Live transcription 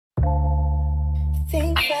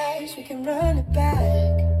Think fast, we can run it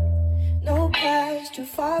back. No past, too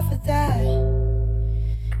far for that.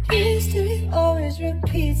 History always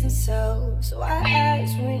repeats itself, so I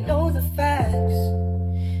ask when we know the facts.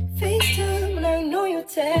 FaceTime when I ignore your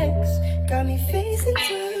text. Got me facing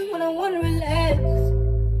time when I wanna relax.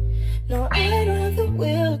 No, I don't have the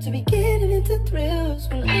will to be getting into thrills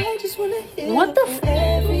when I just wanna heal from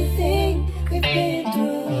everything we've been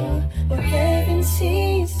through. What heaven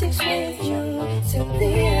sees sticks with you till the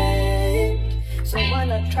end. So why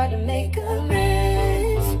not try to make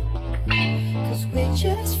amends? Cause we're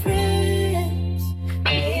just friends.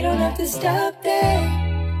 We don't have to stop there.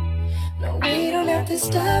 No, we don't have to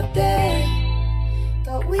stop there.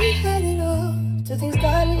 Thought we had it all till things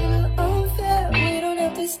got a little unfair. We don't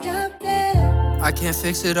have to stop there. I can't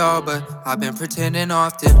fix it all, but I've been pretending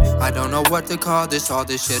often. I don't know what to call this, all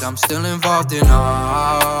this shit I'm still involved in.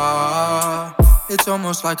 It's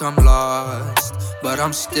almost like I'm lost, but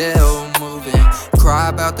I'm still moving. Cry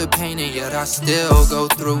about the pain and yet I still go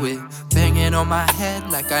through it. Banging on my head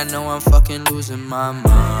like I know I'm fucking losing my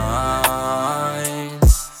mind.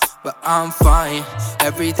 But I'm fine,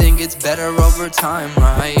 everything gets better over time,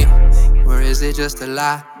 right? Or is it just a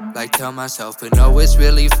lie? Like tell myself, but no, it's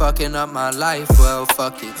really fucking up my life. Well,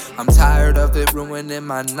 fuck it, I'm tired of it ruining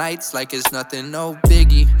my nights like it's nothing, no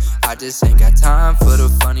biggie. I just ain't got time for the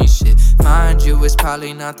funny shit. Mind you, it's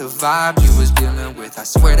probably not the vibe you was dealing with. I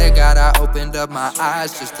swear to God, I opened up my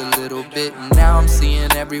eyes just a little bit, and now I'm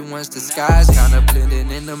seeing everyone's disguise, kinda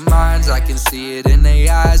blending into minds. I can see it in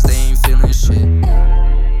their eyes, they ain't feeling shit.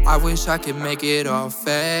 I wish I could make it all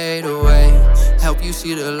fade away, help you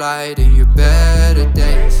see the light in your better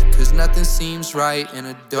days. Cause nothing seems right in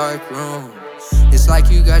a dark room. It's like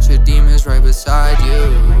you got your demons right beside you.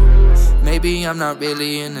 Maybe I'm not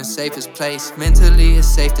really in the safest place. Mentally it's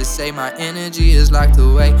safe to say my energy is locked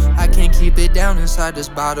away. I can't keep it down inside this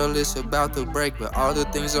bottle, it's about to break. But all the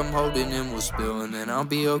things I'm holding in will spill and then I'll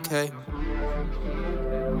be okay.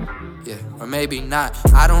 Yeah, or maybe not.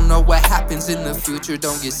 I don't know what happens in the future,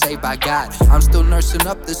 don't get saved by God. I'm still nursing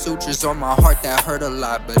up the sutures on my heart that hurt a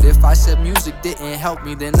lot. But if I said music didn't help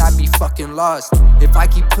me, then I'd be fucking lost. If I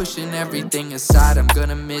keep pushing everything aside, I'm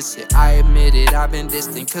gonna miss it. I admit it, I've been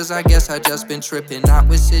distant, cause I guess I just been tripping. Not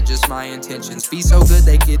with it, just my intentions be so good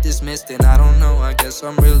they get dismissed. And I don't know, I guess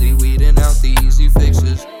I'm really weeding out the easy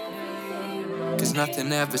fixes. Cause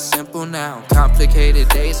nothing ever simple now. Complicated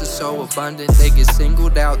days are so abundant, they get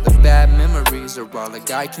singled out. The bad memories are all a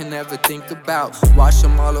guy can ever think about. Wash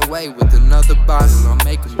them all away with another bottle or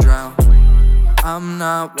make them drown. I'm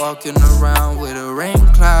not walking around with a rain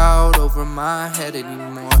cloud over my head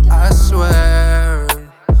anymore, I swear.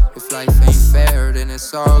 If life ain't fair, then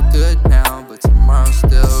it's all good now, but tomorrow's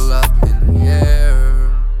still up in the air.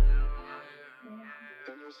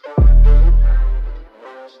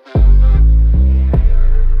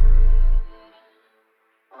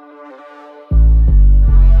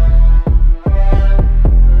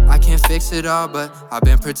 Fix it all, but I've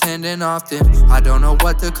been pretending often. I don't know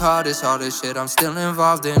what to call this, all this shit I'm still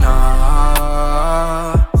involved in.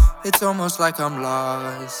 It's almost like I'm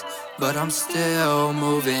lost, but I'm still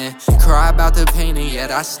moving. Cry about the pain and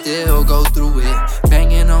yet I still go through it.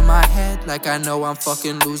 Banging on my head like I know I'm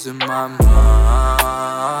fucking losing my mind.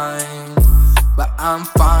 But I'm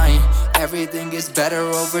fine, everything gets better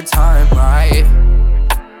over time, right?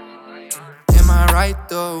 Am I right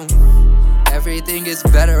though? Everything gets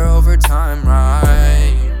better over time,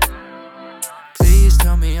 right? Please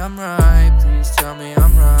tell me I'm right, please tell me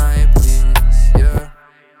I'm right, please, yeah.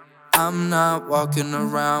 I'm not walking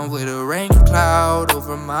around with a rain cloud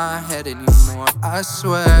over my head anymore, I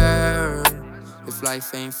swear. If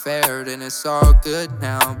life ain't fair, then it's all good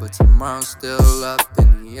now, but tomorrow's still up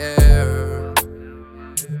in the air.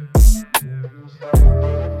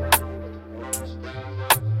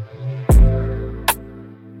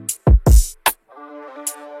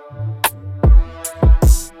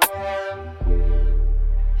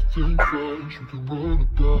 Think fast, we can run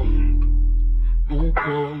it back. No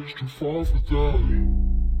past, too far for that.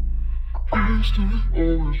 History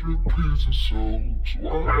always repeats itself, so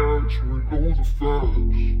I ask when we know the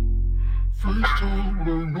facts. FaceTime when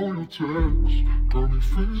I know your text. Got me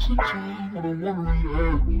facing time when I wanna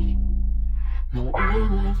relax. No, I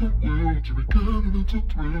don't have the will to be getting into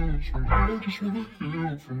thrills when I just wanna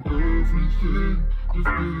heal from everything we've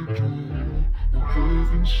been through. No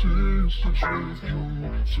heaven sees sticks with you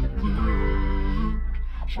till the end.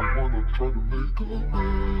 So why not try to make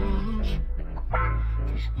amends?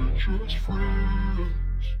 Cause we're just friends.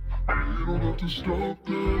 We don't have to stop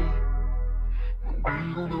there. No,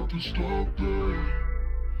 we don't have to stop there.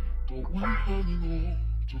 Thought we had it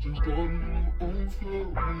all So things got a little unfair.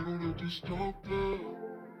 We don't have to stop there.